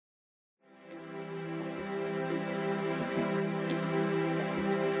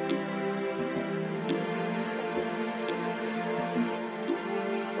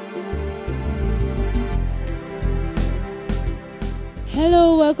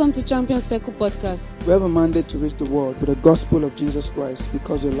Welcome to Champion Circle Podcast. We have a mandate to reach the world with the gospel of Jesus Christ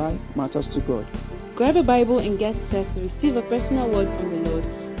because your life matters to God. Grab a Bible and get set to receive a personal word from the Lord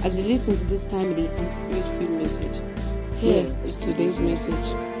as you listen to this timely and spirit-filled message. Here is today's message.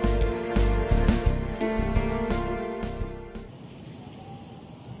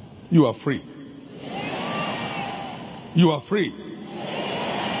 You are free. You are free.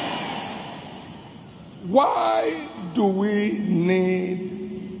 Why do we need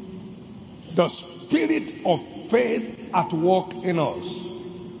the spirit of faith at work in us?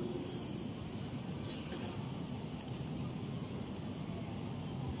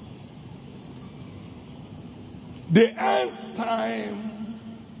 The end time,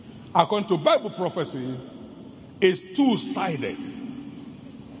 according to Bible prophecy, is two-sided.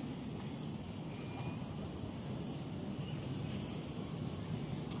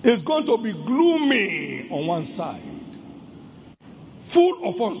 It's going to be gloomy on one side, full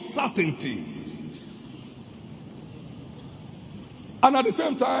of uncertainties, and at the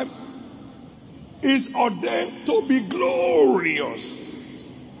same time, is ordained to be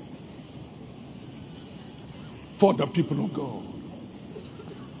glorious for the people of God.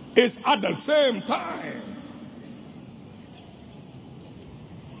 It's at the same time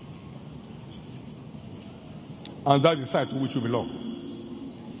and that is the side to which you belong.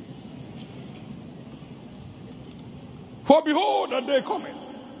 For behold, a day coming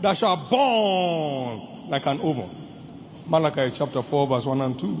that shall burn like an oven. Malachi chapter 4, verse 1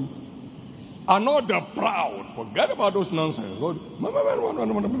 and 2. And not the proud. Forget about those nonsense. It'll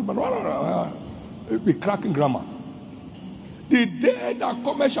be cracking grammar. The day that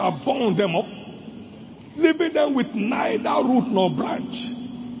cometh shall burn them up, leaving them with neither root nor branch.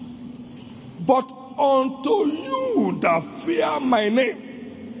 But unto you that fear my name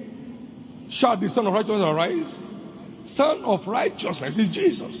shall the Son of Righteousness arise. Son of Righteousness is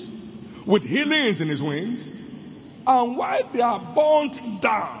Jesus, with healings in his wings. And while they are burnt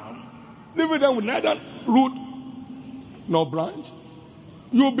down, leaving them with neither root nor branch,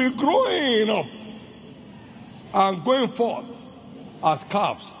 you'll be growing up and going forth as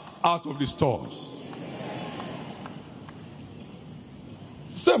calves out of the stores.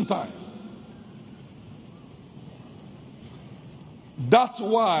 Same time. That's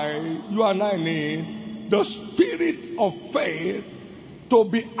why you and I need the spirit of faith to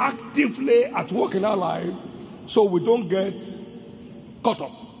be actively at work in our life so we don't get caught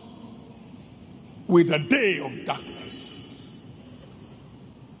up with the day of darkness.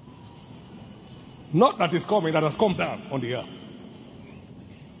 Not that is coming, that has come down on the earth.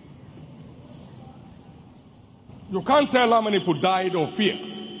 You can't tell how many people died of fear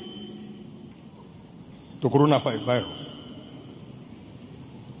to coronavirus.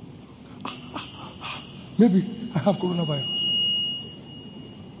 Maybe I have coronavirus.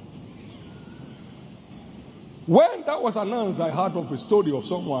 When that was announced, I heard of a story of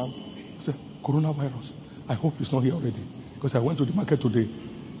someone who said, coronavirus. I hope it's not here already. Because I went to the market today.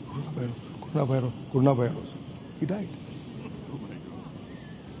 Coronavirus. He died.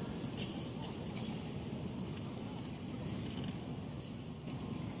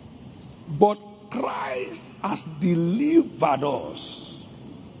 But Christ has delivered us.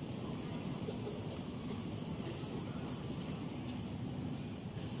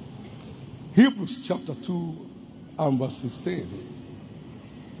 Hebrews chapter 2 and verse 16.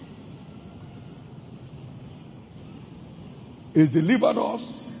 Is delivered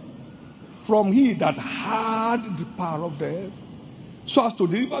us from he that had the power of death, so as to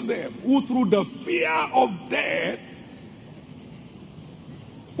deliver them who through the fear of death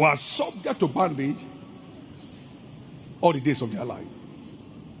were subject to bondage all the days of their life.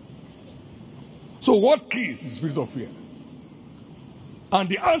 So what kills the spirit of fear? And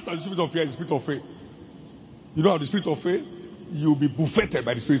the answer to the spirit of fear is the spirit of faith. You don't have the spirit of faith, you'll be buffeted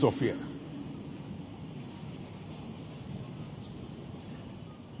by the spirit of fear.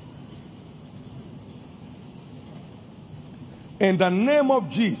 In the name of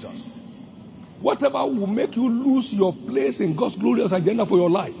Jesus, whatever will make you lose your place in God's glorious agenda for your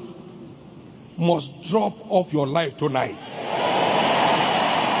life must drop off your life tonight.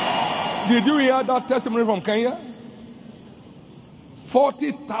 Did you hear that testimony from Kenya?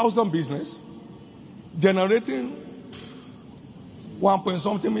 40,000 business generating 1 point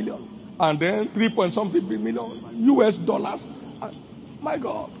something million and then 3 point something million US dollars. My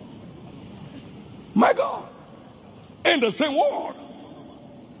God. In the same world.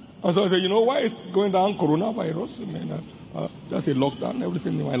 And so I said, you know why it's going down? Coronavirus. I mean, that's a lockdown.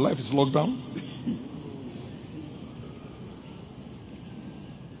 Everything in my life is locked down.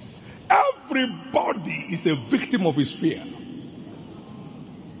 Everybody is a victim of his fear.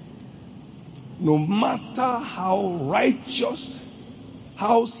 no matter how righteous,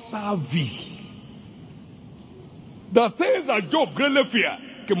 how savvy, the things that Job greatly feared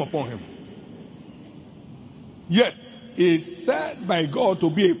came upon him. Yet, he is said by God to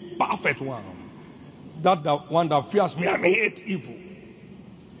be a perfect one. That the one that fears me and hate evil.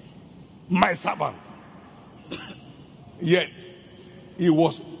 My servant. Yet, he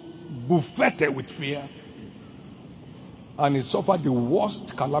was buffeted with fear. And he suffered the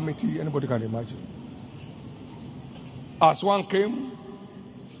worst calamity anybody can imagine. As one came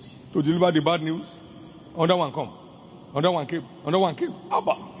to deliver the bad news, another one come. Another one came. Another one came.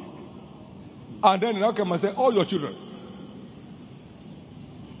 Abba. And then he now came and said, all your children.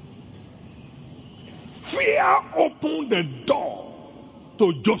 Fear opened the door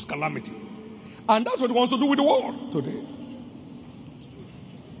to Job's calamity. And that's what he wants to do with the world today.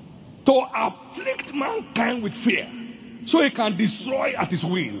 To afflict mankind with fear, so he can destroy at his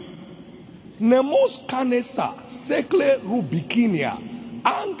will. Nemos kanesa, sekle rubikinia,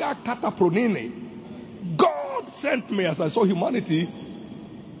 anga katapronine. God sent me as I saw humanity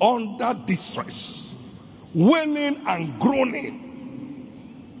under distress, wailing and groaning.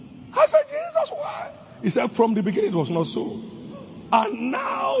 I said, Jesus, why? He said, from the beginning it was not so. And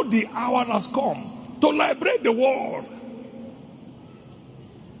now the hour has come to liberate the world.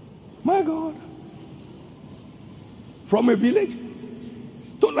 My God. From a village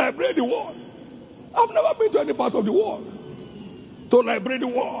to liberate the world. I've never been to any part of the world. To liberate the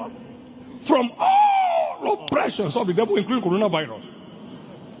world from all oppressions of the devil, including coronavirus.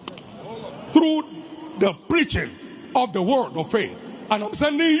 Through the preaching of the word of faith. And I'm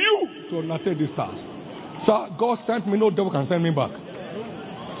sending you to undertake this task. Sir, God sent me, no devil can send me back.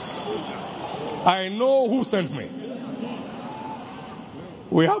 I know who sent me.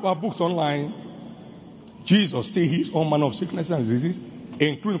 We have our books online. Jesus still his own manner of sickness and diseases,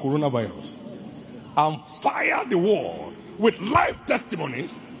 including coronavirus. And fire the world with live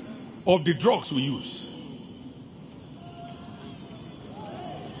testimonies of the drugs we use.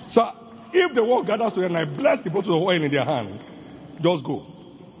 So, if the world gathers together and I bless the bottles of oil in their hand, just go.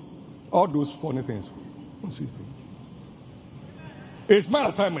 All those funny things. It's my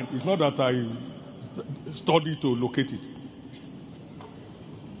assignment. It's not that I study to locate it.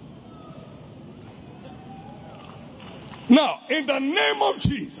 Now, in the name of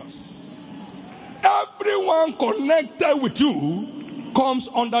Jesus, everyone connected with you comes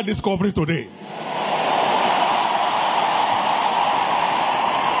under discovery today.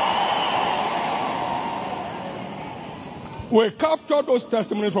 We captured those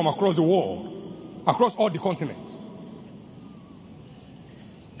testimonies from across the world, across all the continents.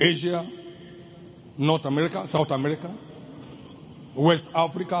 Asia, North America, South America, West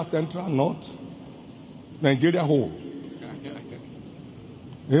Africa, Central, North, Nigeria whole.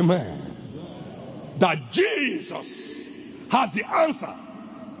 Amen. That Jesus has the answer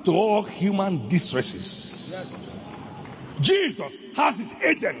to all human distresses. Jesus has his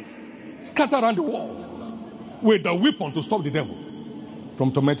agents scattered around the world with the weapon to stop the devil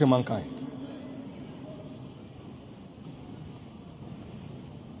from tormenting mankind.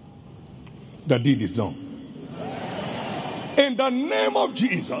 The deed is done. In the name of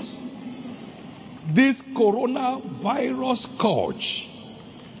Jesus, this coronavirus scourge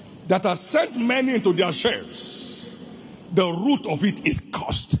that has sent many into their shells, the root of it is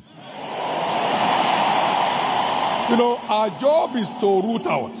cursed. You know, our job is to root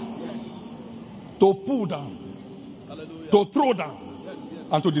out, to pull down, to throw down,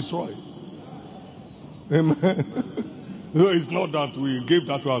 and to destroy. Amen. It's not that we gave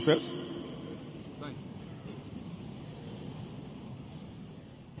that to ourselves.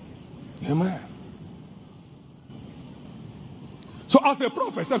 Amen. So as a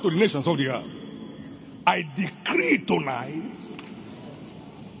prophet sent to the nations of the earth, I decree tonight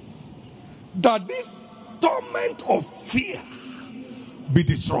that this torment of fear be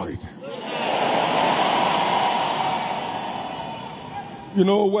destroyed. You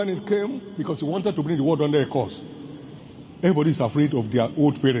know, when it came, because he wanted to bring the world under a curse, everybody is afraid of their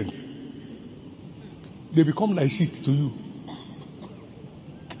old parents. They become like shit to you.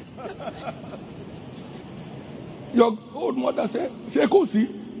 Your old mother said, Shekosi,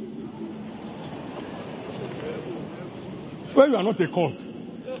 when you are not a cult,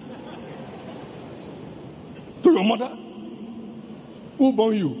 to your mother, who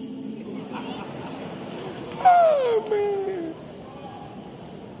born you? Amen.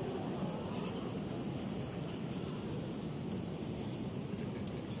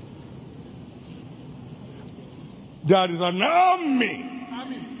 There is an army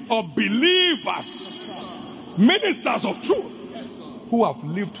of believers, ministers of truth, who have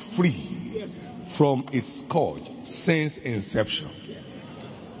lived free from its scourge since inception.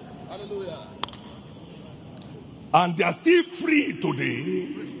 And they are still free today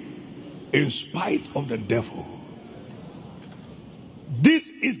in spite of the devil.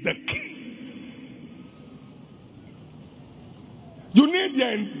 This is the key. You need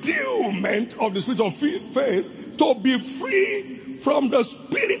the endowment of the spirit of faith to be free from the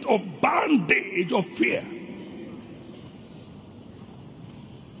spirit of bondage of fear.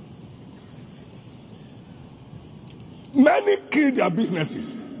 Many kill their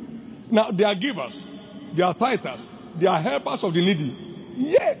businesses. Now they are givers, they are tithers, they are helpers of the needy.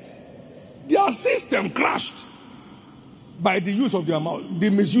 Yet their system crashed by the use of their mouth, the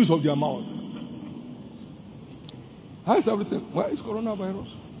misuse of their mouth. How is everything? Why is coronavirus?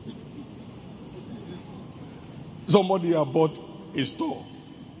 Somebody had bought a store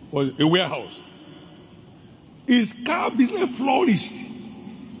or a warehouse. His car business flourished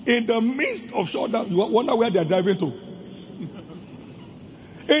in the midst of shutdown. You wonder where they are driving to.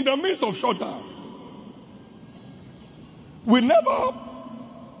 In the midst of shutdown. We never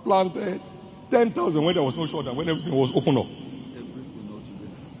planted 10,000 when there was no shutdown, when everything was open up.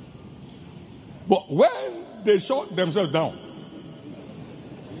 But when they shut themselves down,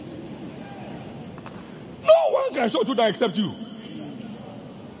 no one can shut you down except you.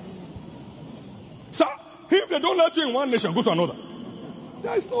 Sir, if they don't let you in one nation, go to another.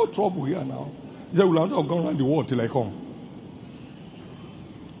 There is no trouble here now. They will have gone around the world till I come.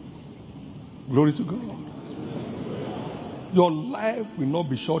 Glory to God. Your life will not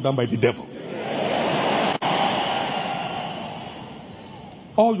be shut down by the devil.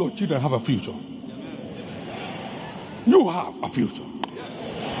 All your children have a future. You have a future.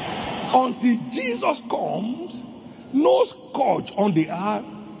 Until Jesus comes, no scourge on the earth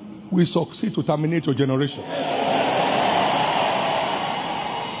will succeed to terminate your generation.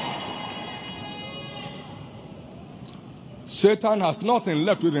 Satan has nothing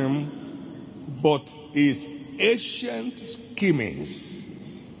left with him but his ancient schemings.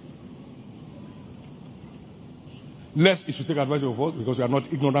 Lest he should take advantage of us because we are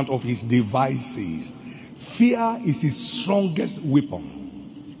not ignorant of his devices. Fear is his strongest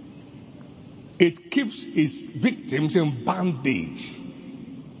weapon. It keeps his victims in bondage.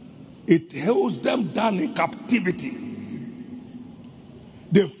 It holds them down in captivity.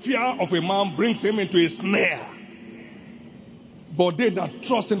 The fear of a man brings him into a snare. But they that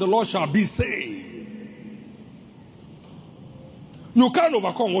trust in the Lord shall be saved. You can't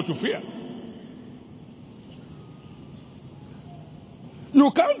overcome what you fear.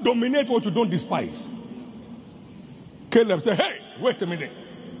 You can't dominate what you don't despise. Caleb said, hey, wait a minute.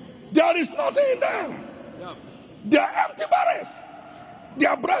 There is nothing in them. Yeah. They are empty barrels. They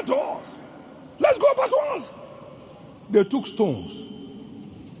are bread to us. Let's go back once. They took stones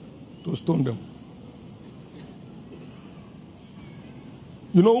to stone them.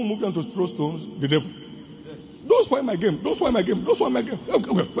 You know who moved them to throw stones? The devil. Yes. Don't spoil my game. Don't spoil my game. Don't spoil my game.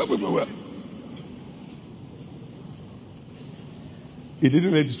 Okay. He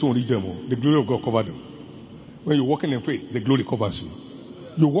didn't let the stone reach them. The glory of God covered them. When you're walking in faith, the glory covers you.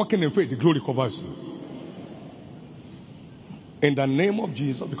 You're walking in faith, the glory covers you. In the name of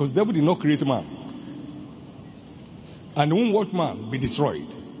Jesus, because the devil did not create man. And won't watch man be destroyed.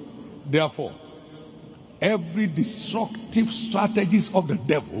 Therefore, every destructive strategies of the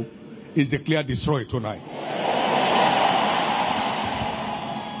devil is declared destroyed tonight.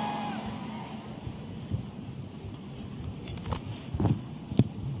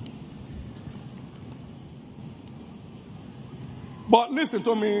 But listen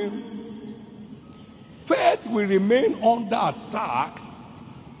to me. Faith will remain under attack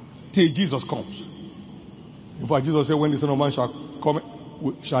till Jesus comes. In fact, Jesus said, when the Son of Man shall come,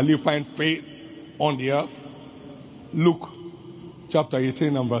 shall he find faith on the earth? Luke chapter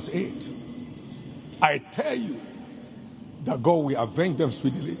 18 and verse 8. I tell you that God will avenge them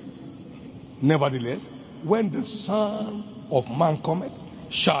speedily. Nevertheless, when the Son of Man cometh,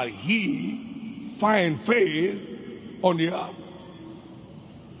 shall he find faith on the earth?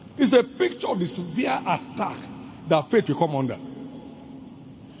 It's a picture of the severe attack that faith will come under.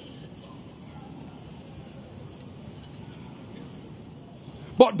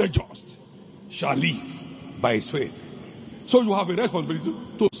 But the just shall live by his faith. So you have a responsibility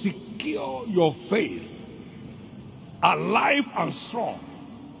to secure your faith alive and strong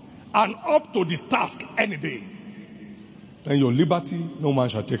and up to the task any day. Then your liberty no man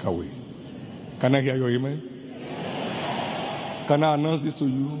shall take away. Can I hear your amen? Can I announce this to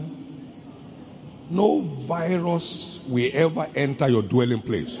you? No virus will ever enter your dwelling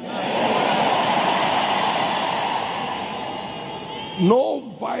place. No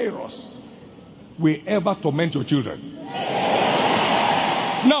virus will ever torment your children.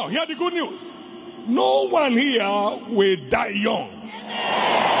 Now, hear the good news. No one here will die young.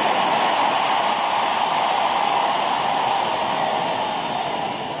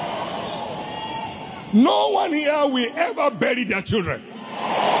 No one here will ever bury their children.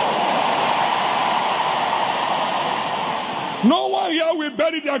 No one here will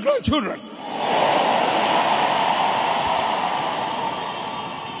bury their grandchildren.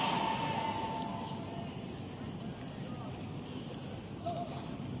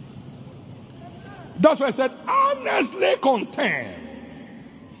 That's why I said, honestly contend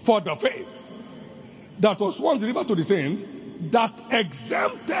for the faith that was once delivered to the saints, that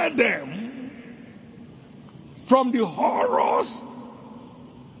exempted them from the horrors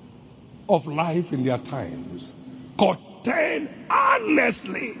of life in their times. Contend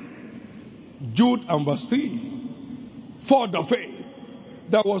honestly. Jude and verse 3. For the faith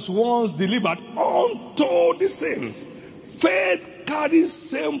that was once delivered unto the saints. Faith carries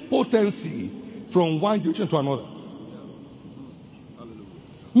same potency from one generation to another.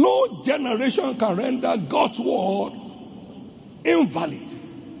 No generation can render God's word invalid.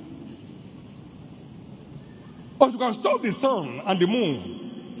 But you can stop the sun and the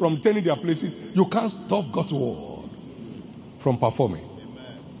moon from turning their places. You can't stop God's word from performing.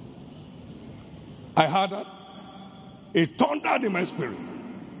 I heard that. It thundered in my spirit.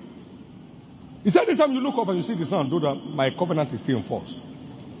 He said, anytime you look up and you see the sun, know that my covenant is still in force.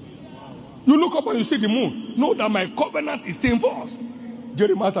 You look up and you see the moon, know that my covenant is still in force.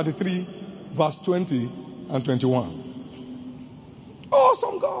 Jeremiah 33, verse 20 and 21.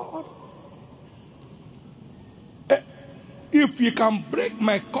 Awesome God. If you can break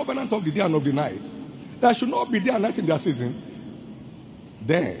my covenant of the day and of the night, there should not be day and night in their season,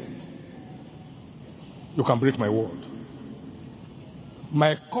 then you can break my word.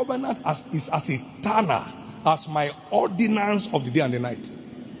 My covenant is as eternal as my ordinance of the day and the night.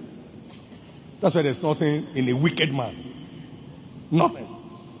 That's why there's nothing in a wicked man. Nothing.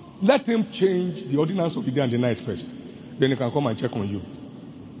 Let him change the ordinance of the day and the night first. Then he can come and check on you.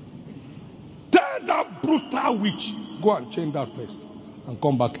 Tell that brutal witch, go and change that first and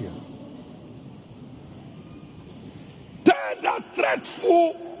come back here. Tell that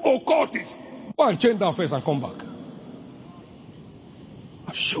dreadful occultist, go and change that first and come back.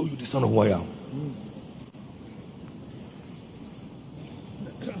 I'll show you the son of who I am.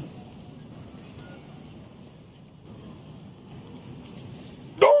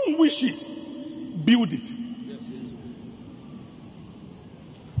 Don't wish it. Build it.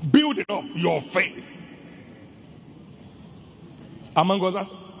 Build it up, your faith. Among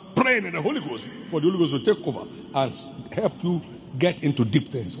others, praying in the Holy Ghost for the Holy Ghost to take over and help you get into deep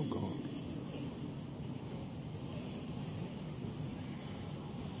things of God.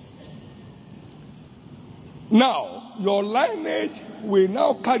 Now, your lineage will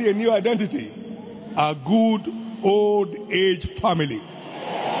now carry a new identity. A good old age family.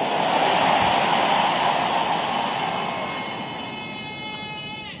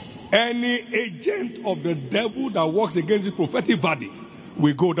 Any agent of the devil that works against the prophetic verdict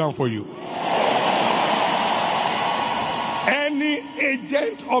will go down for you. Any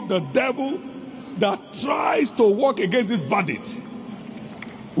agent of the devil that tries to work against this verdict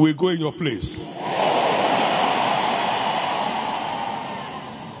will go in your place.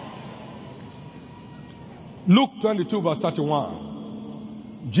 Luke 22 verse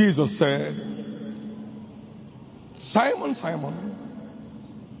 31. Jesus said, Simon, Simon,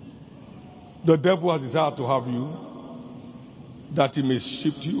 the devil has desired to have you, that he may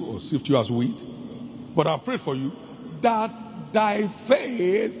shift you or sift you as wheat. But I pray for you that thy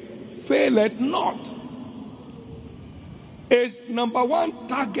faith faileth not. Is number one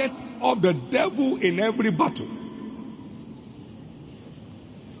target of the devil in every battle.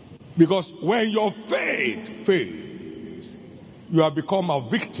 Because when your faith fails, you have become a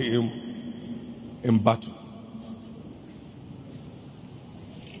victim in battle.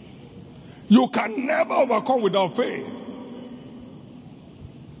 You can never overcome without faith.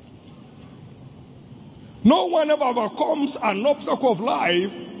 No one ever overcomes an obstacle of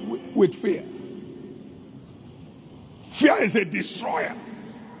life with fear. Fear is a destroyer.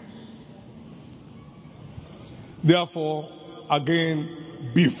 Therefore, again,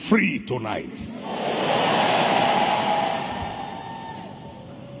 be free tonight.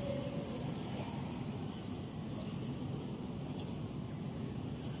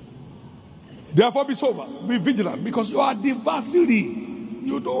 Therefore, be sober, be vigilant, because you are the adversary.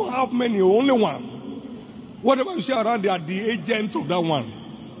 You don't have many, only one. Whatever you see around, they are the agents of that one.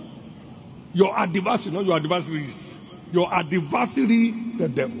 Your adversary, not your adversaries. Your adversary, the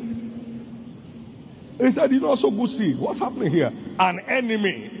devil. He said, you know, so good seed. What's happening here? An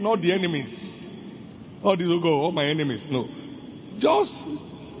enemy, not the enemies. All these will go, oh, my enemies. No. Just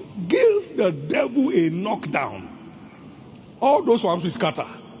give the devil a knockdown. All those ones will scatter.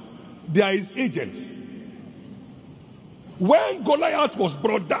 They are his agents. When Goliath was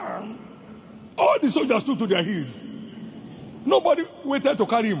brought down, all the soldiers stood to their heels. Nobody waited to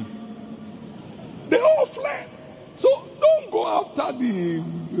carry him. They all fled. So don't go after the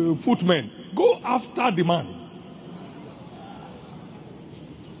footmen. Go after the man.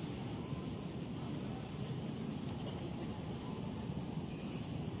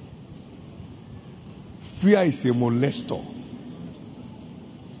 Fear is a molester.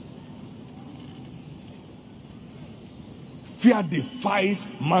 Fear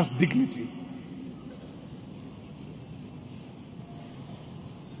defies man's dignity.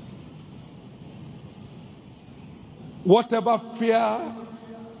 Whatever fear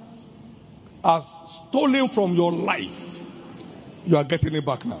has stolen from your life, you are getting it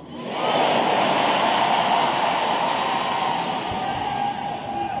back now.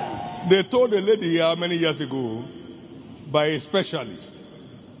 They told a lady here many years ago by a specialist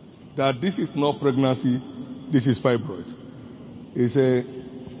that this is not pregnancy, this is fibroid. He said,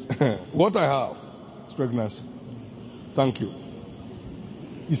 what I have is pregnancy. Thank you.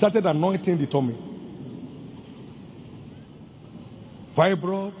 He started anointing the tummy.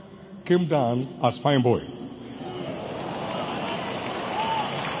 Fibroid came down as fine boy.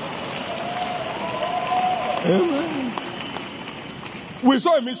 Amen. We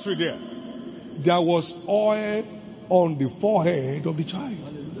saw a mystery there. There was oil on the forehead of the child.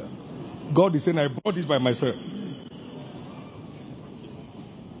 God is saying, I brought this by myself.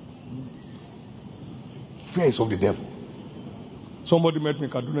 Fears of the devil. Somebody met me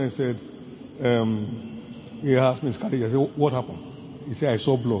in Kaduna and said, he asked me, I said, what happened? He said, I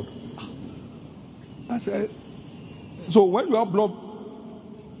saw blood. I said, so when you have blood,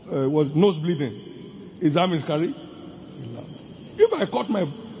 was nose bleeding, is that miscarriage? If I cut my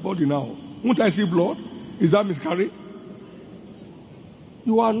body now, won't I see blood? Is that miscarriage?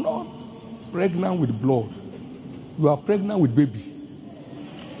 You are not pregnant with blood. You are pregnant with baby.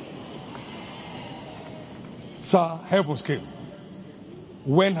 Sir, heavens came.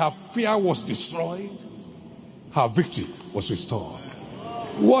 When her fear was destroyed, her victory was restored.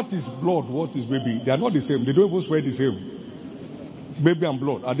 What is blood? What is baby? They are not the same. They don't even smell the same. Baby and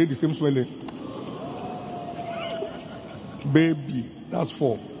blood, are they the same smelling? Baby, that's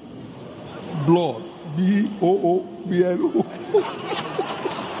 4. Blood, B-O-O-B-L-O.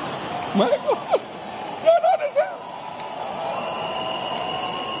 My God, they're not the same.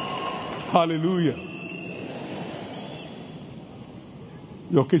 Hallelujah.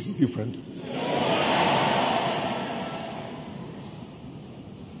 Your case is different.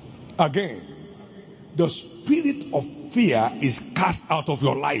 Again, the spirit of fear is cast out of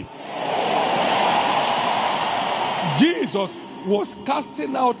your life. Jesus was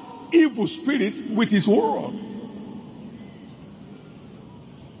casting out evil spirits with his word.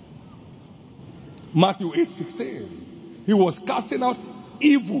 Matthew 8:16. He was casting out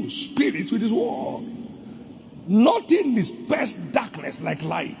evil spirits with his word. Nothing disperses darkness like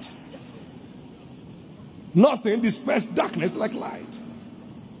light. Nothing disperses darkness like light.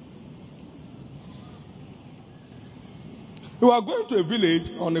 We were going to a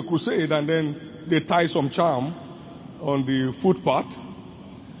village on a crusade, and then they tied some charm on the footpath.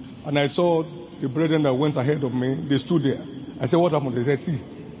 And I saw the brethren that went ahead of me. They stood there. I said, what happened? They said, see.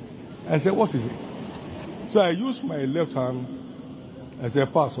 I said, what is it? So I used my left hand. I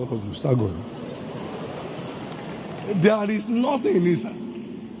said, pass, all of you, start going. There is nothing in this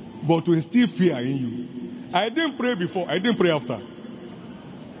but to instill fear in you. I didn't pray before. I didn't pray after.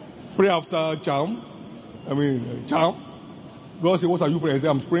 Pray after charm. Charm. God said, what are you praying? I said,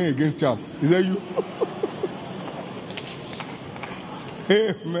 I'm praying against charm. He said, you.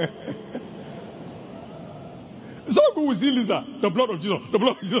 Amen. Some people will see Lisa, the blood of Jesus, the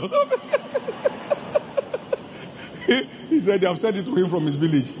blood of Jesus. He said they have sent it to him from his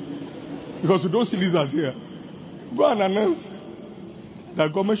village. Because we don't see lizards here. Go and announce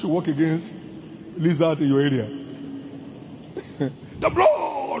that government should work against lizards in your area. The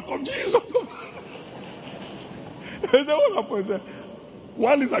blood of Jesus. And then what happened? He said,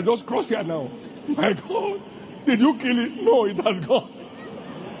 one lizard just crossed here now. My God, did you kill it? No, it has gone.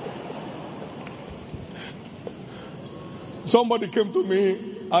 Somebody came to me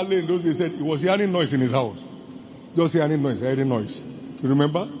early in those days and said he was hearing noise in his house. Just hearing noise. You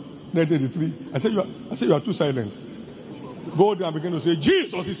remember? 1983. I said you are too silent. Go there and begin to say,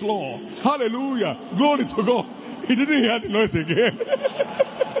 Jesus is Lord. Hallelujah. Glory to God. He didn't hear the noise again.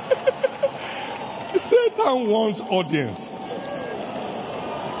 Satan wants audience.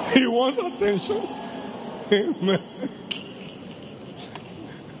 He wants attention. Amen.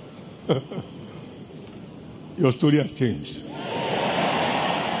 Your story has changed.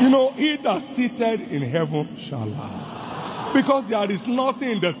 You know, he that seated in heaven shall laugh. Because there is nothing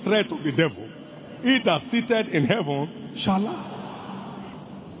in the threat of the devil. He that seated in heaven shall laugh.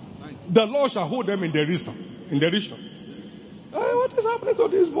 The Lord shall hold them in derision. What is happening to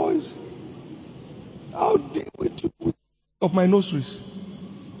these boys? I'll deal with you of my nostrils.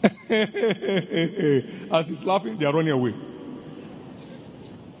 As he's laughing, they are running away.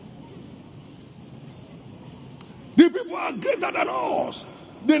 The people are greater than us.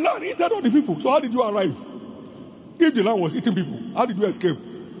 The land eaten all the people. So how did you arrive? If the land was eating people, how did you escape?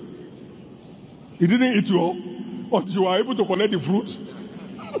 It didn't eat you all until you were able to collect the fruit.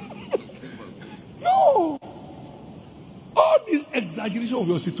 No. All this exaggeration of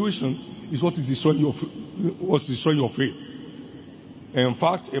your situation is what is destroying your faith. In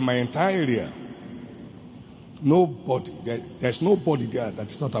fact, in my entire area, there's nobody there that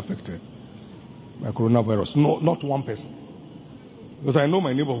is not affected by coronavirus. No, not one person. Because I know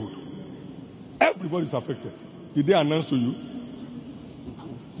my neighborhood. Everybody is affected. Did they announce to you?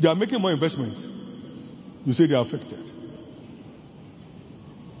 They are making more investments. You say they are affected.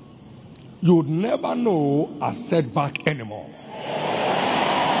 You would never know a setback anymore.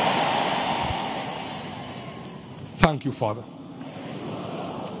 Thank you, Father.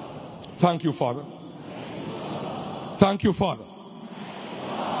 Thank you, Father. Thank you, Father.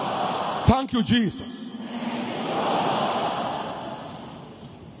 Thank you, Jesus.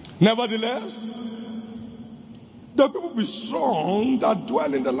 Nevertheless, the people be strong that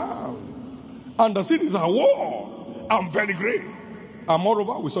dwell in the land, and the cities are walled and very great. And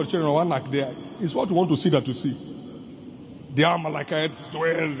moreover, we saw the children of Anak there. It's what we want to see that to see. The Amalekites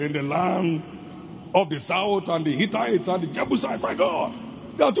dwell in the land of the south, and the Hittites and the Jebusites. My God,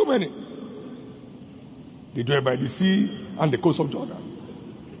 there are too many. They dwell by the sea and the coast of Jordan.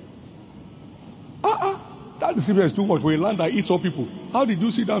 That description is too much for a land that eats all people. How did you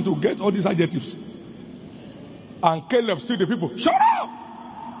sit down to get all these adjectives? And Caleb said to the people, shut up!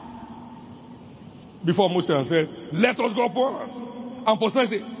 Before Moses said, let us go upon us and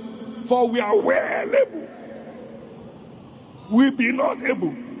possess it, for we are well able. We be not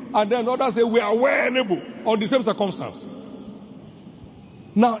able. And then others say we are well able on the same circumstance.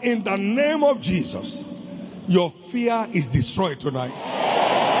 Now, in the name of Jesus, your fear is destroyed tonight.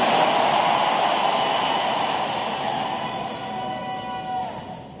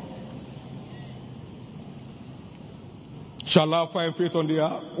 Shall I find faith on the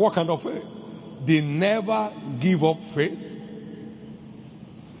earth? What kind of faith? They never give up faith.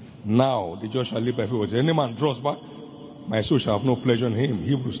 Now the just shall live by faith. Any man draws back, my soul shall have no pleasure in him.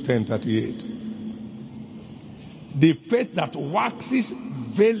 Hebrews 10:38. The faith that waxes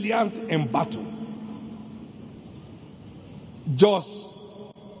valiant in battle just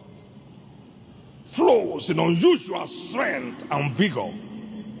flows in unusual strength and vigor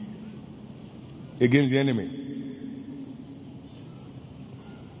against the enemy.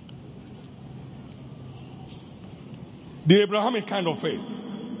 The Abrahamic kind of faith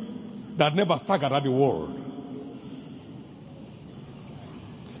that never staggered at the world.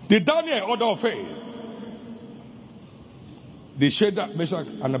 The Daniel order of faith. The Shadrach, Meshach,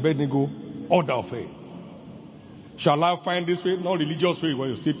 and Abednego order of faith. Shall I find this faith? Not religious faith where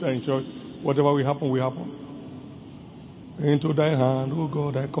you sit there and church. Whatever will happen, will happen. Into thy hand, oh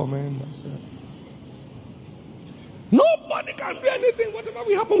God, I commend myself. Nobody can do anything. Whatever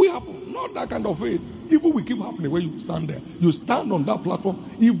will happen, will happen. Not that kind of faith. Evil will keep happening when you stand there. You stand on that platform,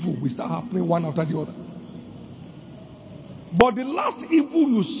 evil will start happening one after the other. But the last evil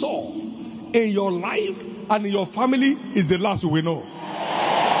you saw in your life and in your family is the last you will know.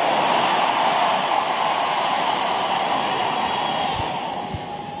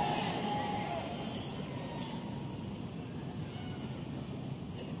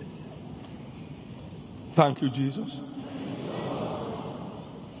 Thank you, Jesus.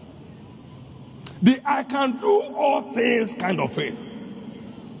 The I can do all things kind of faith.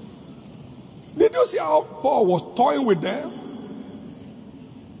 Did you see how Paul was toying with death?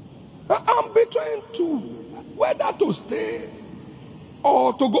 I'm between two, whether to stay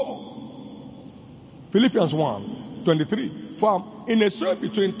or to go. Philippians 1:23. For I'm in a strait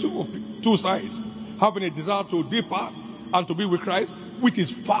between two sides, having a desire to depart and to be with Christ, which is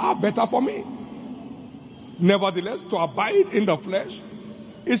far better for me. Nevertheless, to abide in the flesh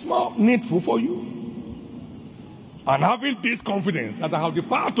is more needful for you. And having this confidence that I have the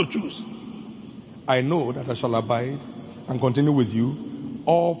power to choose, I know that I shall abide and continue with you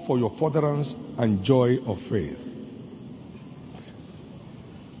all for your furtherance and joy of faith.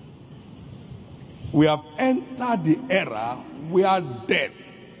 We have entered the era where death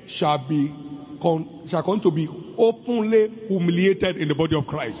shall come to be openly humiliated in the body of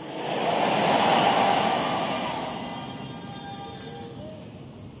Christ.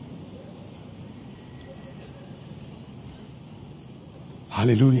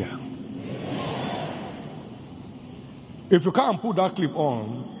 Hallelujah. If you can't put that clip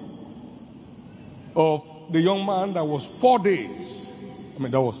on of the young man that was 4 days,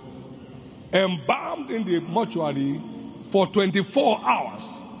 that was embalmed in the mortuary for 24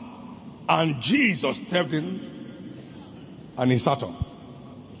 hours, and Jesus stepped in and he sat up.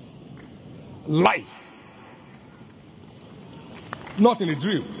 Life. Not in a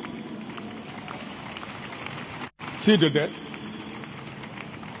dream. See the death?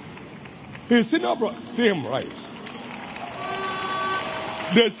 His senior brother, see him rise.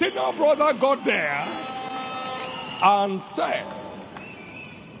 The senior brother got there and said,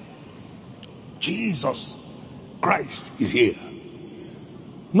 Jesus Christ is here.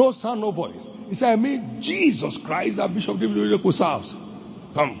 No sound, no voice. He said, I mean Jesus Christ that Bishop David serves.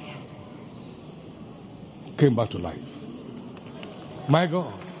 Come. Came back to life. My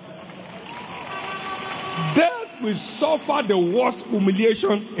God. Death will suffer the worst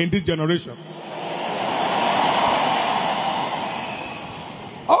humiliation in this generation.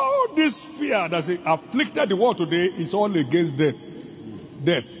 All this fear that's afflicted the world today is all against death.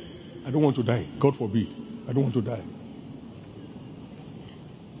 Death. I don't want to die. God forbid. I don't want to die.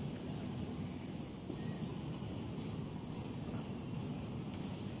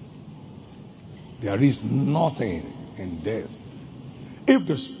 There is nothing in death. If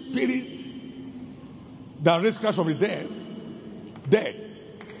the spirit that raised Christ from the dead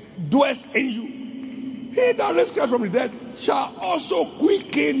dwells in you, he that raised Christ from the dead shall also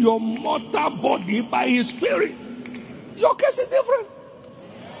quicken your mortal body by his spirit. Your case is different.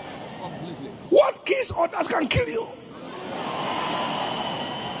 What kills others can kill you.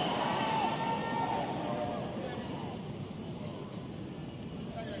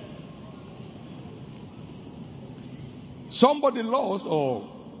 Somebody lost or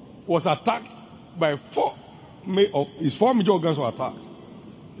was attacked by his four major organs were attacked: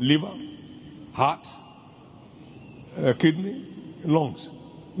 liver, heart, kidney, lungs.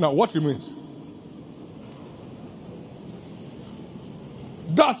 Now what remains?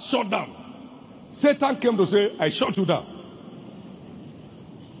 That's shut down. Satan came to say, I shut you down.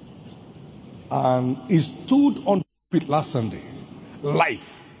 And he stood on it last Sunday.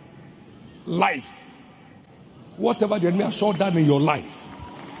 Life. Whatever the enemy has shut down in your life,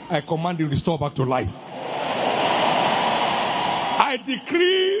 I command you to restore back to life. I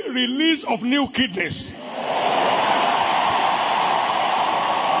decree release of new kidneys.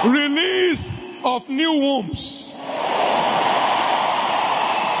 Release of new wombs.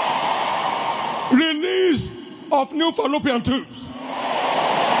 Release of new fallopian tubes.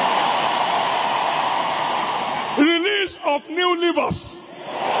 Release of new livers.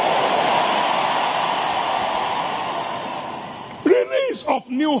 Release of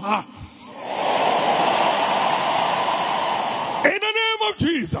new hearts. In the name of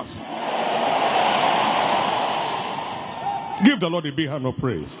Jesus. Give the Lord a big hand of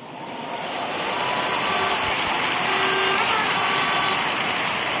praise.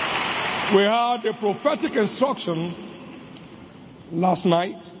 We had a prophetic instruction last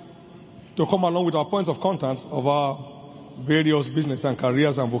night to come along with our points of contact of our various business and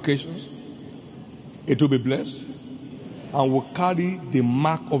careers and vocations. It will be blessed and will carry the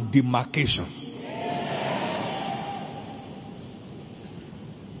mark of demarcation.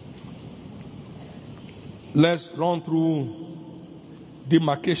 Let's run through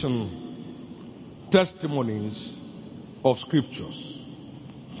demarcation testimonies of scriptures.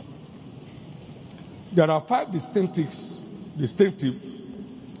 There are 5 distinctive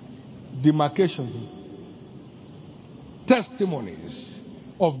demarcation testimonies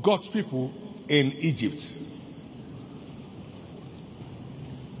of God's people in Egypt.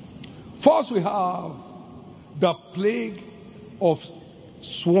 First, we have the plague of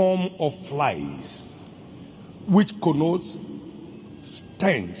swarm of flies, which connotes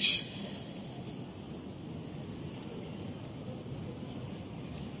stench.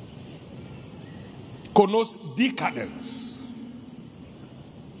 Connotes decadence.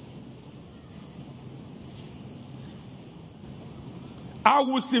 I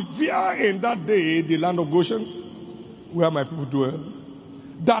will severe in that day the land of Goshen, where my people dwell,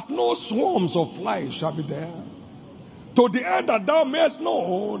 that no swarms of flies shall be there, to the end that thou mayest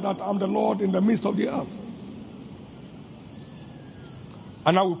know that I am the Lord in the midst of the earth.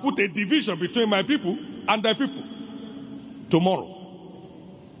 And I will put a division between my people and thy people. Tomorrow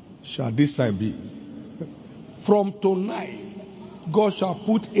shall this sign be. From tonight, God shall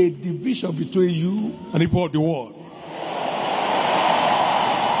put a division between you and the people of the world.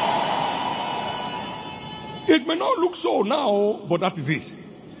 It may not look so now, but that is it.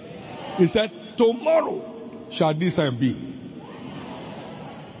 He said, tomorrow shall this sign be.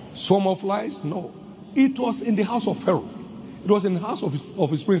 Swarm of flies? No. It was in the house of Pharaoh. It was in the house of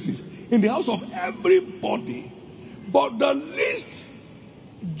his princes. In the house of everybody. But the least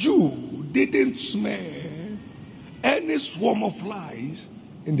Jew didn't smell any swarm of flies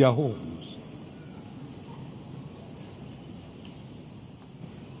in their homes.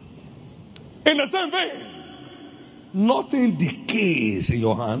 In the same vein, nothing decays in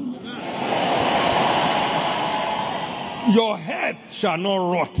your hand. Your head shall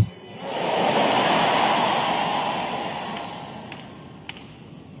not rot.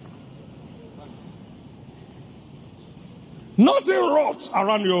 Nothing rots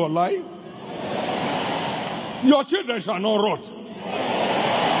around your life. Your children shall not rot.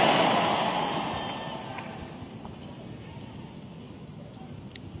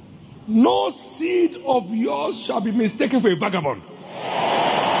 No seed of yours shall be mistaken for a vagabond.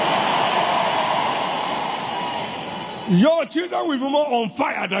 Your children will be more on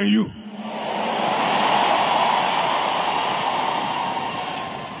fire than you.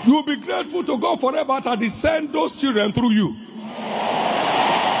 You will be grateful to God forever to descend those children through you.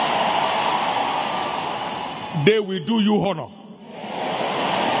 They will do you honor.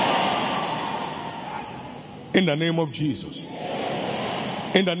 In the name of Jesus.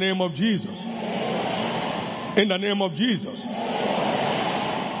 In the name of Jesus. In the name of Jesus.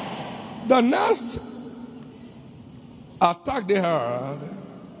 The next attack they had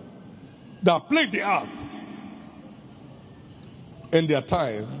that plagued the earth in their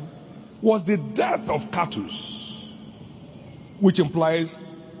time was the death of cattle, which implies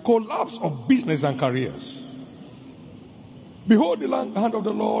collapse of business and careers. Behold, the hand of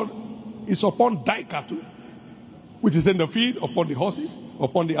the Lord is upon thy cattle, which is in the field, upon the horses,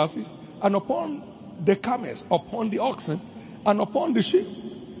 upon the asses, and upon the camels, upon the oxen, and upon the sheep.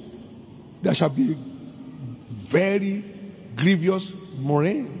 There shall be very grievous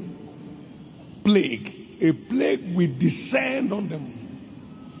murrain, plague. A plague will descend on them.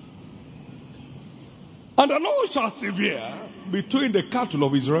 And the Lord shall sever between the cattle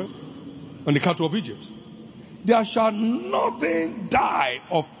of Israel and the cattle of Egypt. There shall nothing die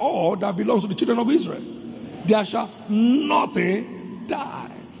of all that belongs to the children of Israel. There shall nothing die.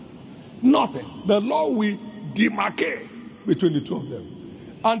 Nothing. The Lord will demarcate between the two of them.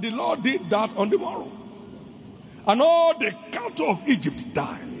 And the Lord did that on the morrow. And all the cattle of Egypt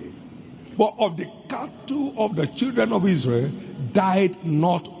died. But of the cattle of the children of Israel died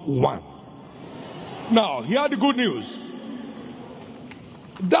not one. Now, hear the good news.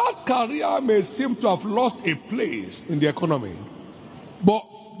 That career may seem to have lost a place in the economy. But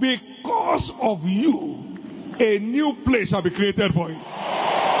because of you, a new place shall be created for you.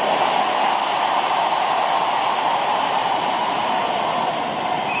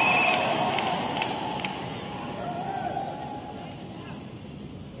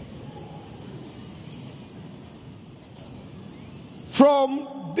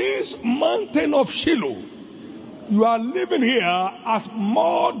 From this mountain of Shiloh, you are living here as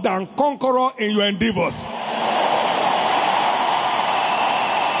more than conqueror in your endeavors.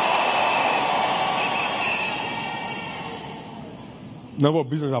 Number of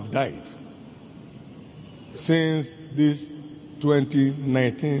businesses have died since this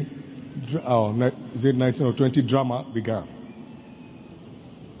 2019, is it 19 or 20 drama began.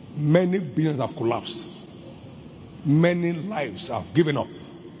 Many businesses have collapsed. Many lives have given up.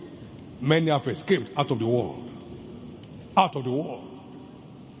 Many have escaped out of the world. Out of the world.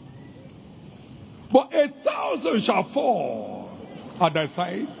 But 1,000 shall fall at thy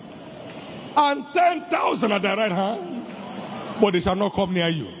side, and 10,000 at thy right hand, but they shall not come near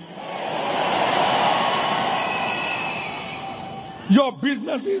you. Your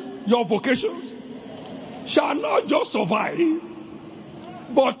businesses, your vocations shall not just survive,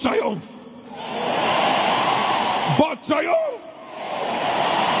 but triumph. But triumph.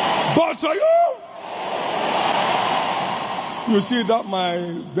 But triumph. You see that my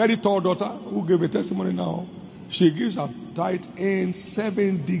very tall daughter, who gave a testimony now, she gives her tithe in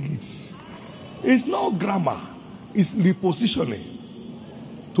 7 digits. It's not grammar. It's repositioning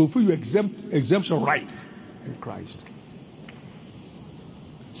to fulfill your exemption rights in Christ.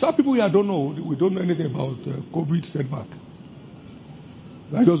 Some people here don't know. We don't know anything about COVID setback.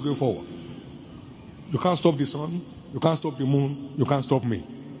 We're just going forward. You can't stop the sun. You can't stop the moon. You can't stop me.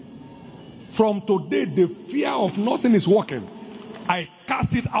 From today, the fear of nothing is working. I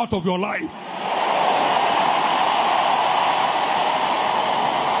cast it out of your life.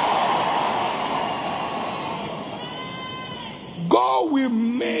 God will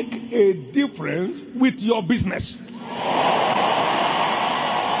make a difference with your business.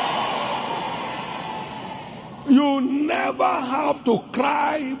 You never have to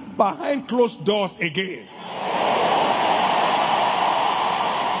cry behind closed doors again.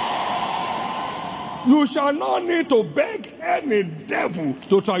 You shall not need to beg any devil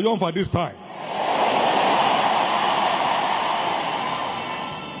to triumph at this time.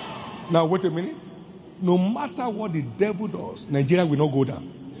 Now, wait a minute. No matter what the devil does, Nigeria will not go down.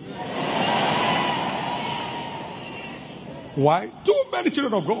 Why? Too many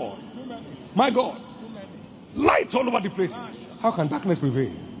children of God. My God. Lights all over the places. How can darkness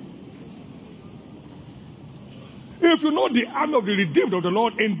prevail? If you know the army of the redeemed of the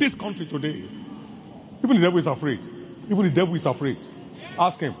Lord in this country today, even the devil is afraid. Even the devil is afraid.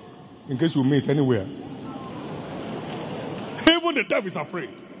 Ask him, in case you meet anywhere. Even the devil is afraid.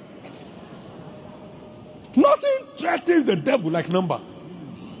 Nothing threatens the devil like number.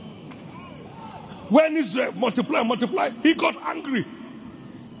 When Israel multiplied, he got angry.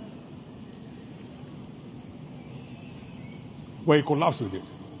 Well, he collapsed with it.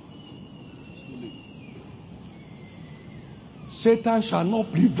 Satan shall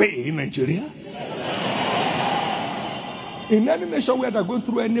not prevail in Nigeria. In any nation where they're going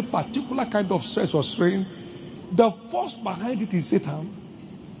through any particular kind of stress or strain, the force behind it is Satan.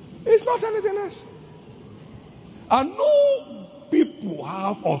 It's not anything else. And no people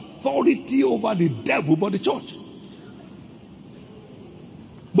have authority over the devil but the church.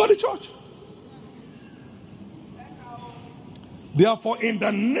 But the church. Therefore, in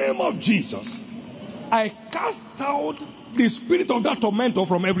the name of Jesus, I cast out the spirit of that tormentor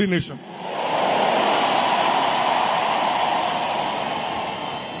from every nation.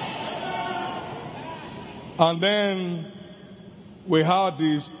 And then we had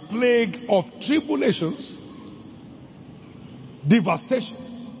this plague of tribulations, devastation,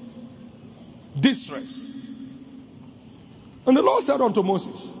 distress. And the Lord said unto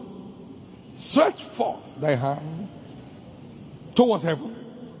Moses, stretch forth thy hand towards heaven,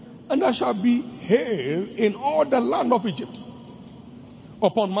 and there shall be hail in all the land of Egypt,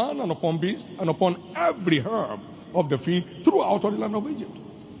 upon man and upon beast, and upon every herb of the field throughout all the land of Egypt.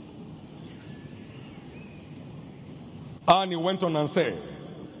 And he went on and said,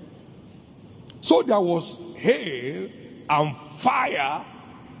 so there was hail and fire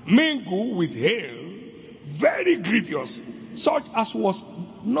mingled with hail, very grievous, such as was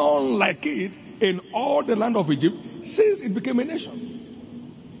none like it in all the land of Egypt since it became a nation.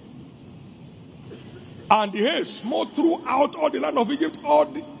 And the hail smote throughout all the land of Egypt,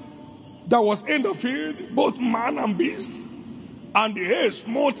 that was in the field, both man and beast. And the hail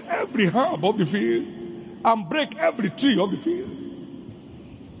smote every herb of the field, and break every tree of the field.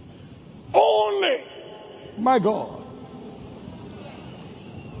 Only, my God,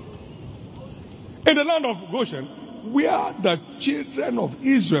 in the land of Goshen, where the children of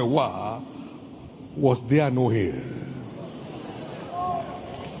Israel were, was there no hail.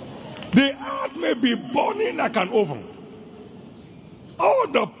 The earth may be burning like an oven. All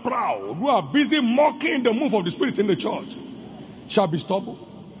the proud who are busy mocking the move of the Spirit in the church shall be stubble.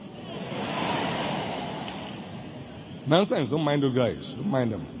 Nonsense, don't mind those guys. Don't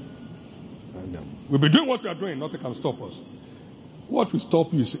mind them. We'll be doing what we are doing, nothing can stop us. What will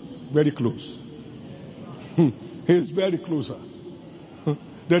stop you is very close. He's very closer.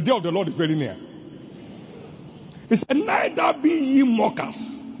 The day of the Lord is very near. He said, neither be ye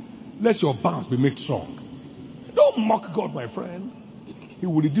mockers, lest your bonds be made strong. Don't mock God, my friend. He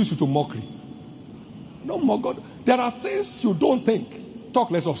will reduce you to mockery. Don't mock God. There are things you don't think.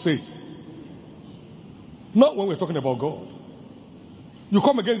 Talk less of say. Not when we're talking about God. You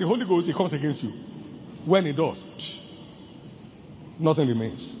come against the Holy Ghost, he comes against you. When he does, nothing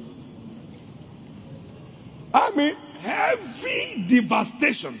remains. I mean, heavy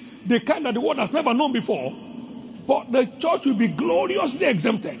devastation. The kind that the world has never known before. But the church will be gloriously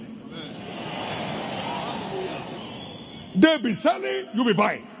exempted. They'll be selling, you'll be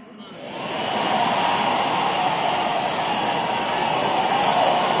buying.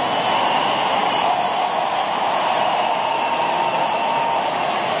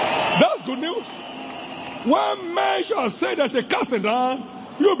 That's good news. When men shall say there's a casting down,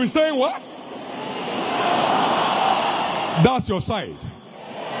 you'll be saying what? That's your side.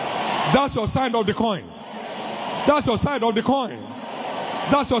 That's your side of the coin. That's your side of the coin.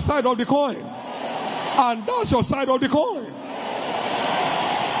 That's your side of the coin. And that's your side of the coin.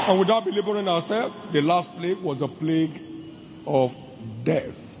 And without belaboring ourselves, the last plague was the plague of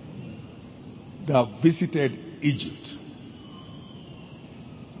death that visited Egypt.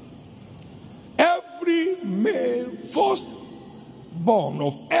 Every male firstborn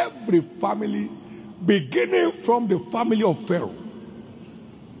of every family, beginning from the family of Pharaoh,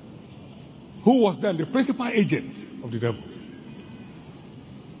 who was then the principal agent of the devil,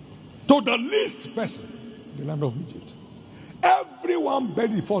 to the least person in the land of Egypt, everyone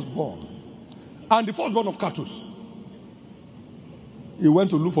buried the firstborn and the firstborn of cattle. He went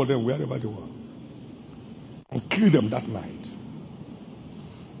to look for them wherever they were and killed them that night.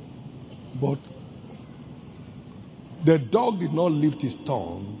 But the dog did not lift his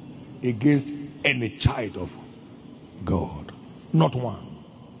tongue against any child of God. Not one.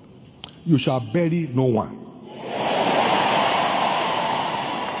 You shall bury no one.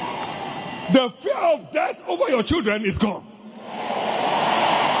 The fear of death over your children is gone.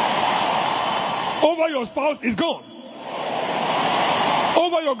 Over your spouse is gone.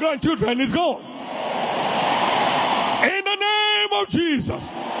 Over your grandchildren is gone. In the name of Jesus.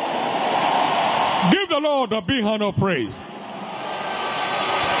 Give the Lord a big hand of praise.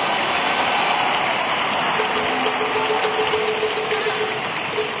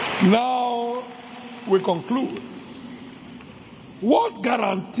 Now we conclude. What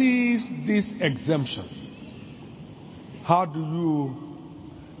guarantees this exemption? How do you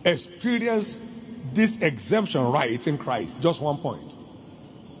experience this exemption right in Christ? Just one point.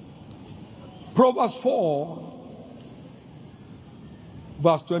 Proverbs 4,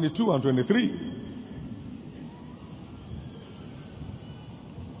 verse 22 and 23.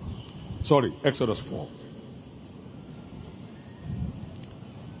 Sorry, Exodus 4.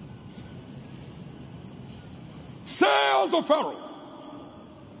 Say unto Pharaoh,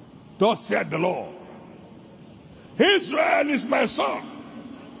 thus said the Lord, Israel is my son,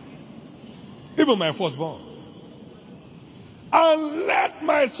 even my firstborn. And let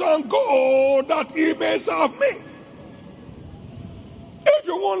my son go that he may serve me. If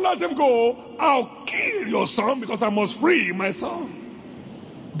you won't let him go, I'll kill your son because I must free my son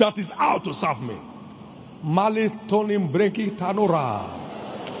that is out to serve me. Malitonim breki tanora.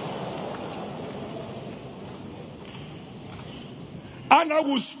 And I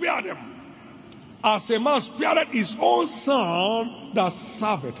will spare them as a man spared his own son that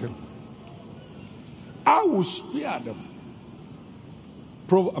served him. I will spare them.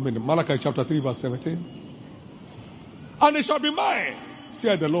 Malachi chapter 3 verse 17. And it shall be mine,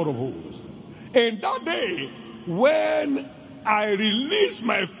 said the Lord of hosts, in that day when I release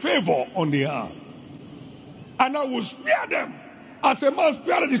my favor on the earth, and I will spare them as a man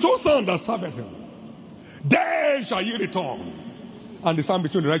spared his own son that served him. Then shall ye return, and the stand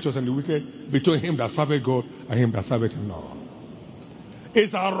between the righteous and the wicked, between him that serveth God and him that serveth him not.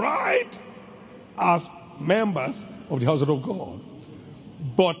 It's our right as members of the household of God,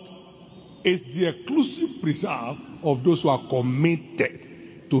 but it's the exclusive preserve of those who are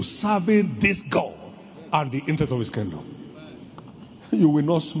committed to serving this God and the interest of his kingdom. You will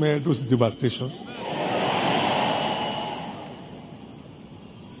not smell those devastations.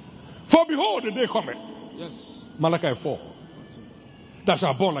 For behold, the day cometh. Yes. Malachi 4. That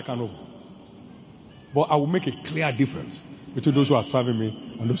shall burn like an oven. But I will make a clear difference between those who are serving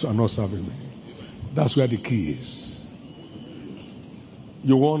me and those who are not serving me. That's where the key is.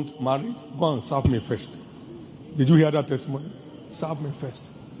 You want marriage? Go and serve me first. Did you hear that testimony? Serve me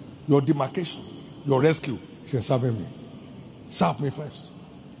first. Your demarcation, your rescue is in serving me. Serve me first.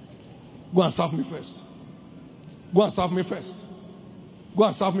 Go and serve me first. Go and serve me first. Go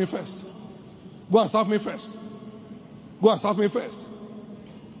and serve me first. Go and serve me first. Go and serve me first.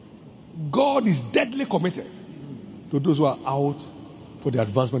 God is deadly committed to those who are out for the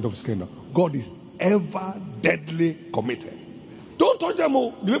advancement of his kingdom. God is ever deadly committed. Don't touch them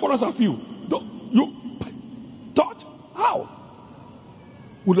all. The laborers are few. Don't you touch? How?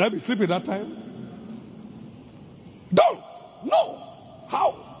 Would I be sleeping that time? Don't. No.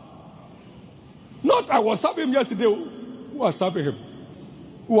 How? Not I was serving him yesterday. Who are serving him?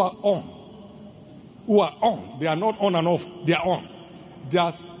 Who are on? Who are on? They are not on and off. They are on. They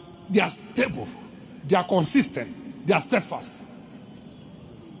are stable. They are consistent. They are steadfast.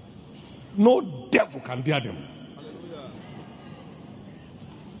 No devil can dare them.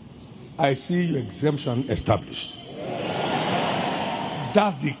 I see your exemption established.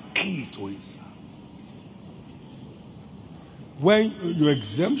 That's the key to it. When your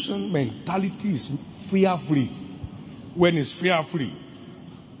exemption mentality is fear-free, when it's fear-free,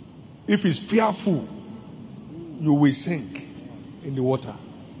 if it's fearful, you will sink in the water.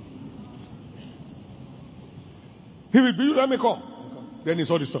 He will be, let me come. Then he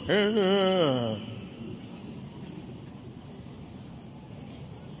saw this stuff.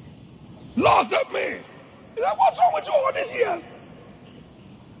 Lord save me. He said, what's wrong with you all these years?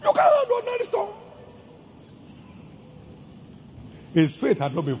 You can't handle ordinary storm. His faith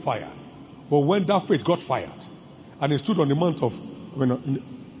had not been fired. But when that faith got fired, and he stood on the mount of,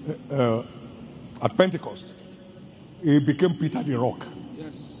 at Pentecost, he became Peter the rock.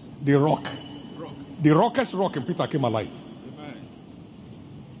 Yes. The rock. The rockest rock in Peter came alive. Amen.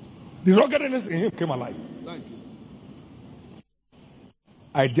 The ruggedness in him came alive. Thank you.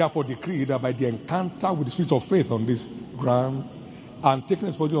 I therefore decree that by the encounter with the spirit of faith on this ground, and taking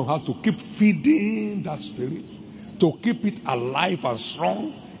responsibility on how to keep feeding that spirit, to keep it alive and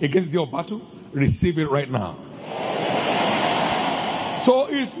strong against the day of battle, receive it right now. So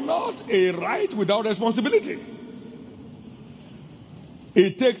it's not a right without responsibility.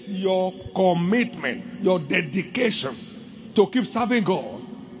 It takes your commitment, your dedication to keep serving God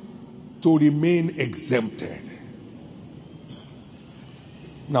to remain exempted.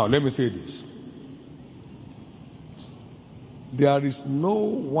 Now, let me say this. There is no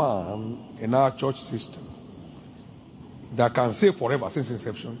one in our church system that can say forever since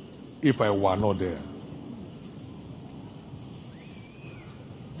inception, if I were not there.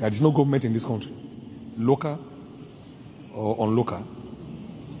 There is no government in this country, local or unlocal,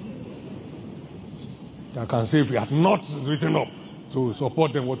 that can say if we had not written up to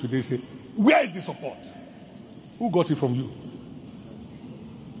support them, what would they say? Where is the support? Who got it from you?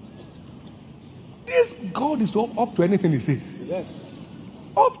 This God is up to anything he says. Yes.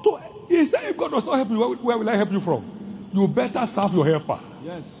 Up to, he said, if God does not help you, where will I help you from? You better serve your helper.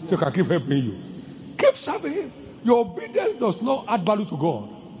 Yes. So he can keep helping you. Keep serving him. Your obedience does not add value to God.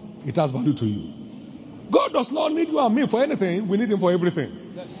 It has value to you. God does not need you and me for anything. We need him for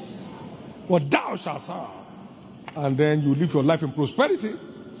everything. Yes. But thou shalt serve. And then you live your life in prosperity.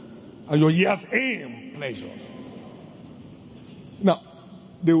 And your years in pleasure. Now,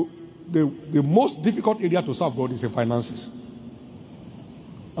 the most difficult area to serve God is in finances.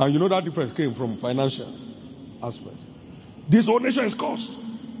 And you know that difference came from financial aspect. This whole nation is cursed.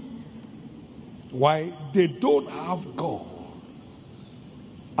 Why? They don't have God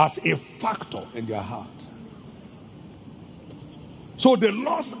as a factor in their heart. So they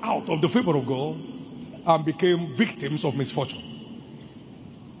lost out of the favor of God and became victims of misfortune.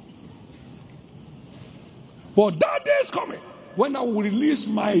 But that day is coming when I will release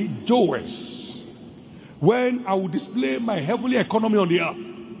my jewels, when I will display my heavenly economy on the earth,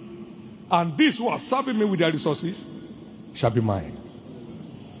 and these who are serving me with their resources shall be mine.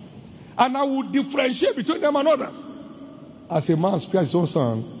 And I will differentiate between them and others. As a man spares his own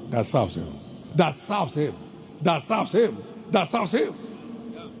son, that serves him. That serves him. That serves him. That serves him.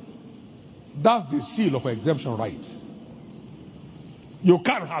 That's the seal of exemption right. You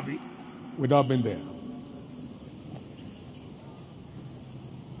can't have it without being there.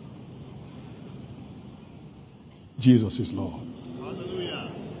 Jesus is Lord.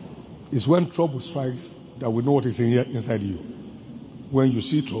 Hallelujah. It's when trouble strikes that we know what is in here inside you. When you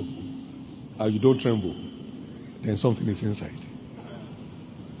see trouble and you don't tremble, then something is inside.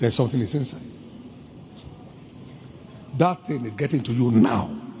 Then something is inside. That thing is getting to you now.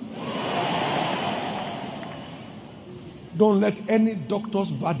 Don't let any doctor's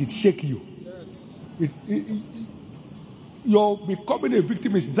verdict shake you. Your becoming a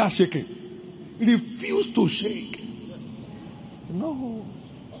victim is that shaking. Refuse to shake. No.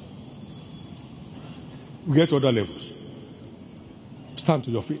 We get to other levels. Stand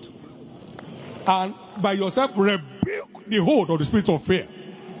to your feet. And by yourself, rebuke the hold of the spirit of fear.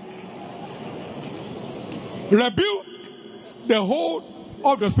 Rebuke the hold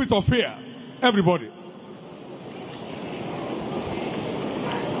of the spirit of fear. Everybody.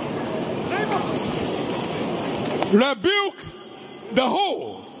 Rebuke the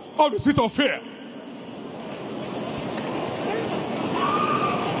hold of the spirit of fear.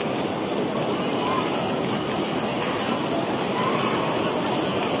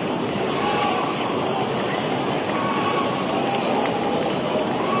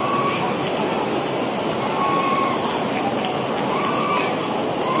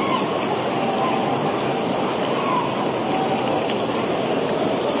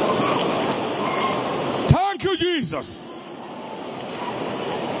 Thank you, Jesus.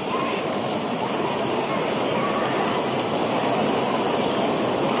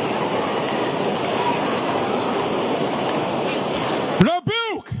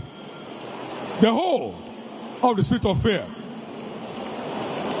 Rebuke the whole of the spirit of fear.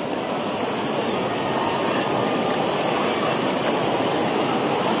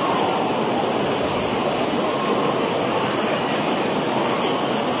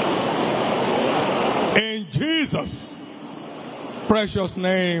 Jesus' precious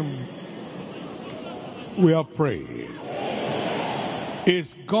name, we have prayed.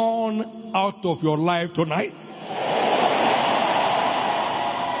 Is gone out of your life tonight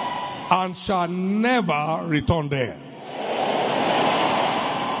and shall never return there.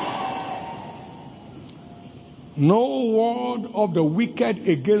 No word of the wicked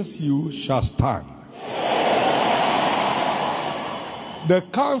against you shall stand. The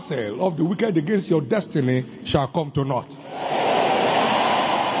counsel of the wicked against your destiny shall come to naught.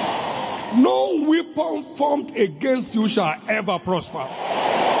 No weapon formed against you shall ever prosper.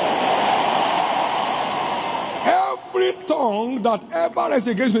 Every tongue that ever rises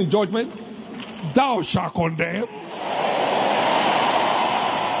against you in judgment, thou shalt condemn.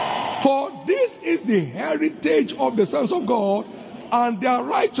 For this is the heritage of the sons of God, and their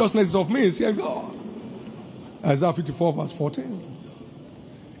righteousness of me, says God. Isaiah 54 verse 14.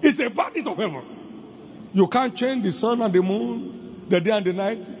 It's a verdict of heaven. You can't change the sun and the moon, the day and the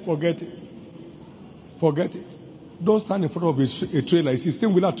night. Forget it. Forget it. Don't stand in front of a trailer. It's a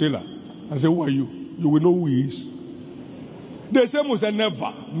 16-wheeler trailer. And say, who are you? You will know who he is. The same will say,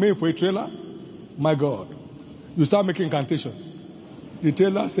 never made for a trailer. My God. You start making incantation. The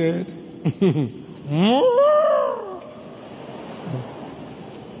trailer said,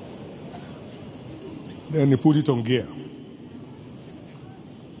 then he put it on gear.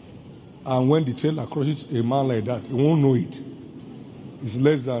 And when the trailer crushes a man like that, he won't know it. It's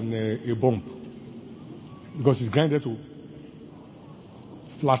less than a bump. Because it's grinded to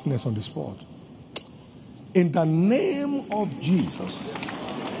flatness on the spot. In the name of Jesus,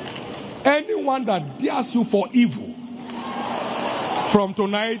 anyone that dares you for evil, from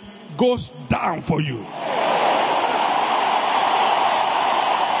tonight goes down for you.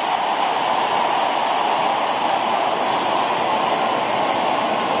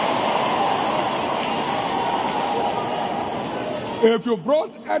 If you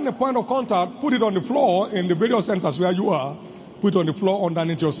brought any point of contact, put it on the floor in the various centers where you are. Put it on the floor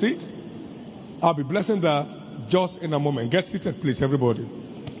underneath your seat. I'll be blessing that just in a moment. Get seated, please, everybody.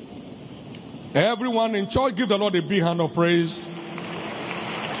 Everyone in church, give the Lord a big hand of praise.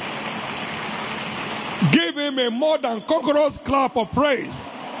 Give him a more than conqueror's clap of praise.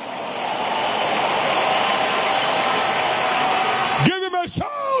 Give him a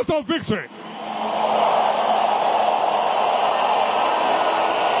shout of victory.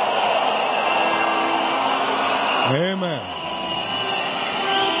 Amen.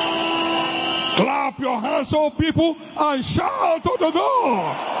 Clap your hands, all people, and shout to the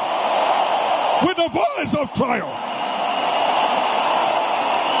God with the voice of triumph.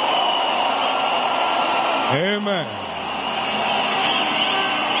 Amen.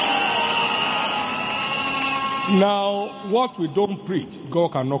 Now, what we don't preach,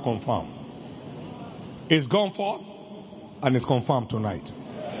 God cannot confirm. It's gone forth and it's confirmed tonight.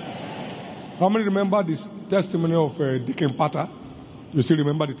 How many remember this testimony of Deacon Pata? You still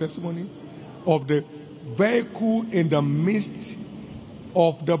remember the testimony? Of the vehicle in the midst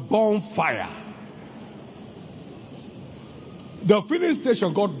of the bonfire. The filling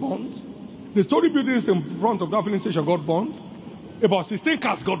station got burned. The story buildings in front of that filling station got burned. About 16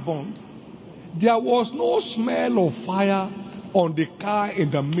 cars got burned. There was no smell of fire on the car in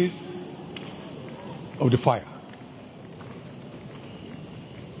the midst of the fire.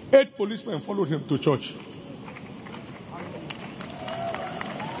 8 policemen followed him to church.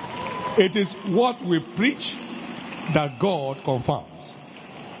 It is what we preach that God confirms.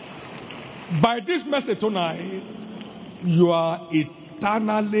 By this message tonight, you are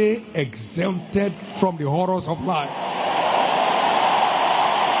eternally exempted from the horrors of life.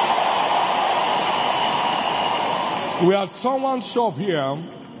 We had someone's shop here.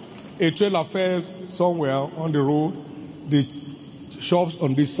 A trailer fell somewhere on the road. The shops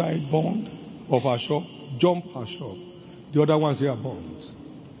on this side burned of our shop, jump our shop. The other ones here burned.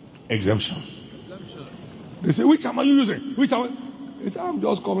 Exemption. They say, which arm are you using? Which arm? They say, I'm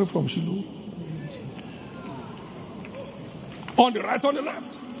just coming from Shiloh. On the right, on the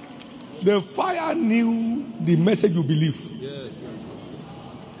left. The fire knew the message you believe. Yes.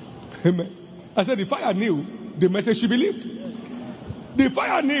 Amen. I said the fire knew the message she believed. Yes. The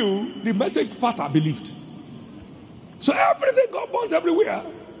fire knew the message Pata believed. So everything got burnt everywhere.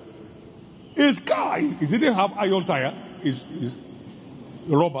 His car, he didn't have iron tire. His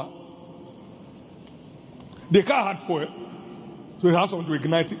rubber. The car had fuel. So he had something to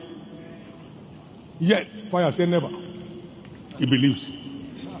ignite it. Yet, fire said never. He believes.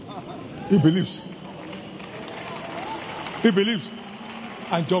 He believes. He believes.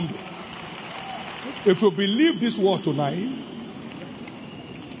 And jumped. If you believe this word tonight,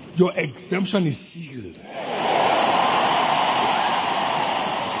 your exemption is sealed.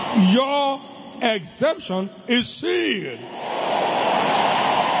 Your exemption is sealed.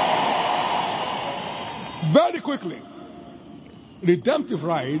 Very quickly, redemptive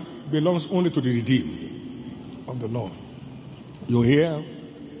rights belongs only to the redeemed of the Lord. You're here,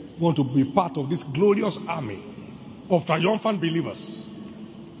 you want to be part of this glorious army of triumphant believers.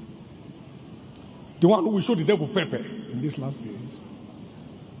 The one who will show the devil pepper in these last days.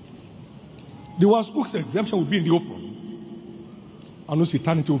 The ones whose exemption will be in the open. And whose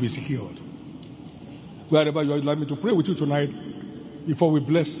eternity will be secured. Wherever you are, allow me to pray with you tonight before we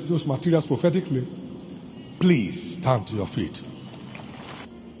bless those materials prophetically. Please stand to your feet.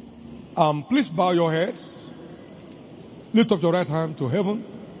 Please bow your heads. Lift up your right hand to heaven.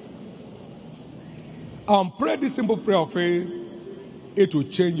 Pray this simple prayer of faith. It will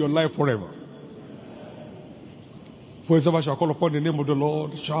change your life forever. For whoever shall call upon the name of the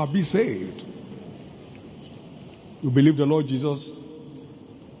Lord shall be saved. You believe the Lord Jesus,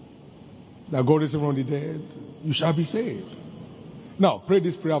 that God is from the dead, you shall be saved. Now, pray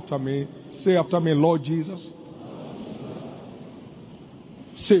this prayer after me. Say after me, Lord Jesus,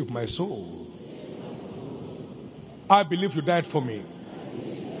 save my soul. I believe you died for me.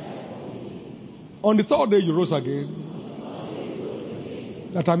 On the third day you rose again,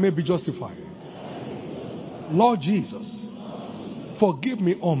 that I may be justified. Lord Jesus, forgive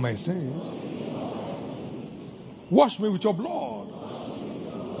me all my sins. Wash me with your blood.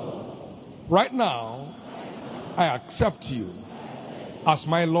 Right now, I accept you as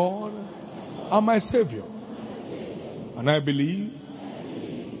my Lord and my Savior. And I believe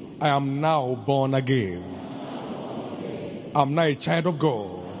I am now born again. I'm now a child of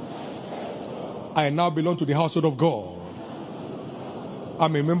God. I now belong to the household of God.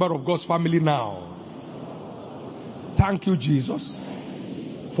 I'm a member of God's family now. Thank you, Jesus,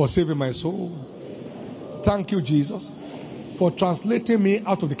 for saving my soul. Thank you, Jesus, for translating me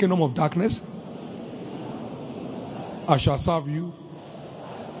out of the kingdom of darkness. I shall serve you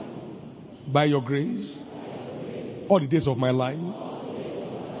by your grace all the days of my life.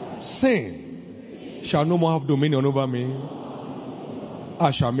 Sin shall no more have dominion over me. I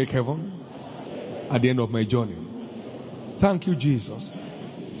shall make heaven at the end of my journey. Thank you, Jesus,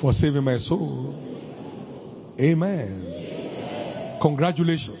 for saving my soul. Amen.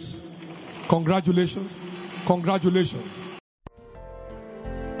 Congratulations. Congratulations. Congratulations.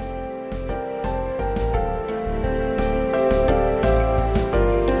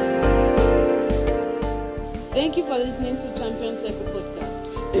 Thank you for listening to Champion Circle Podcast.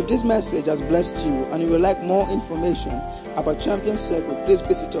 If this message has blessed you and you would like more information about Champion Circle, please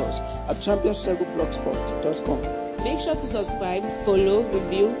visit us at championcircleblogspot.com. Make sure to subscribe, follow,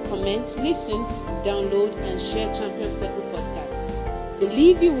 review, comment, listen, download, and share Champion Circle Podcast. We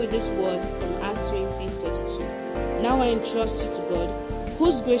leave you with this word from Acts 20:32. Now I entrust you to God,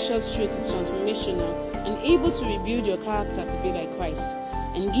 whose gracious truth is transformational and able to rebuild your character to be like Christ,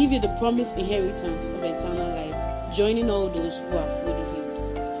 and give you the promised inheritance of eternal life, joining all those who are fully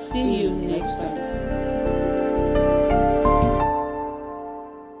healed. See you next time.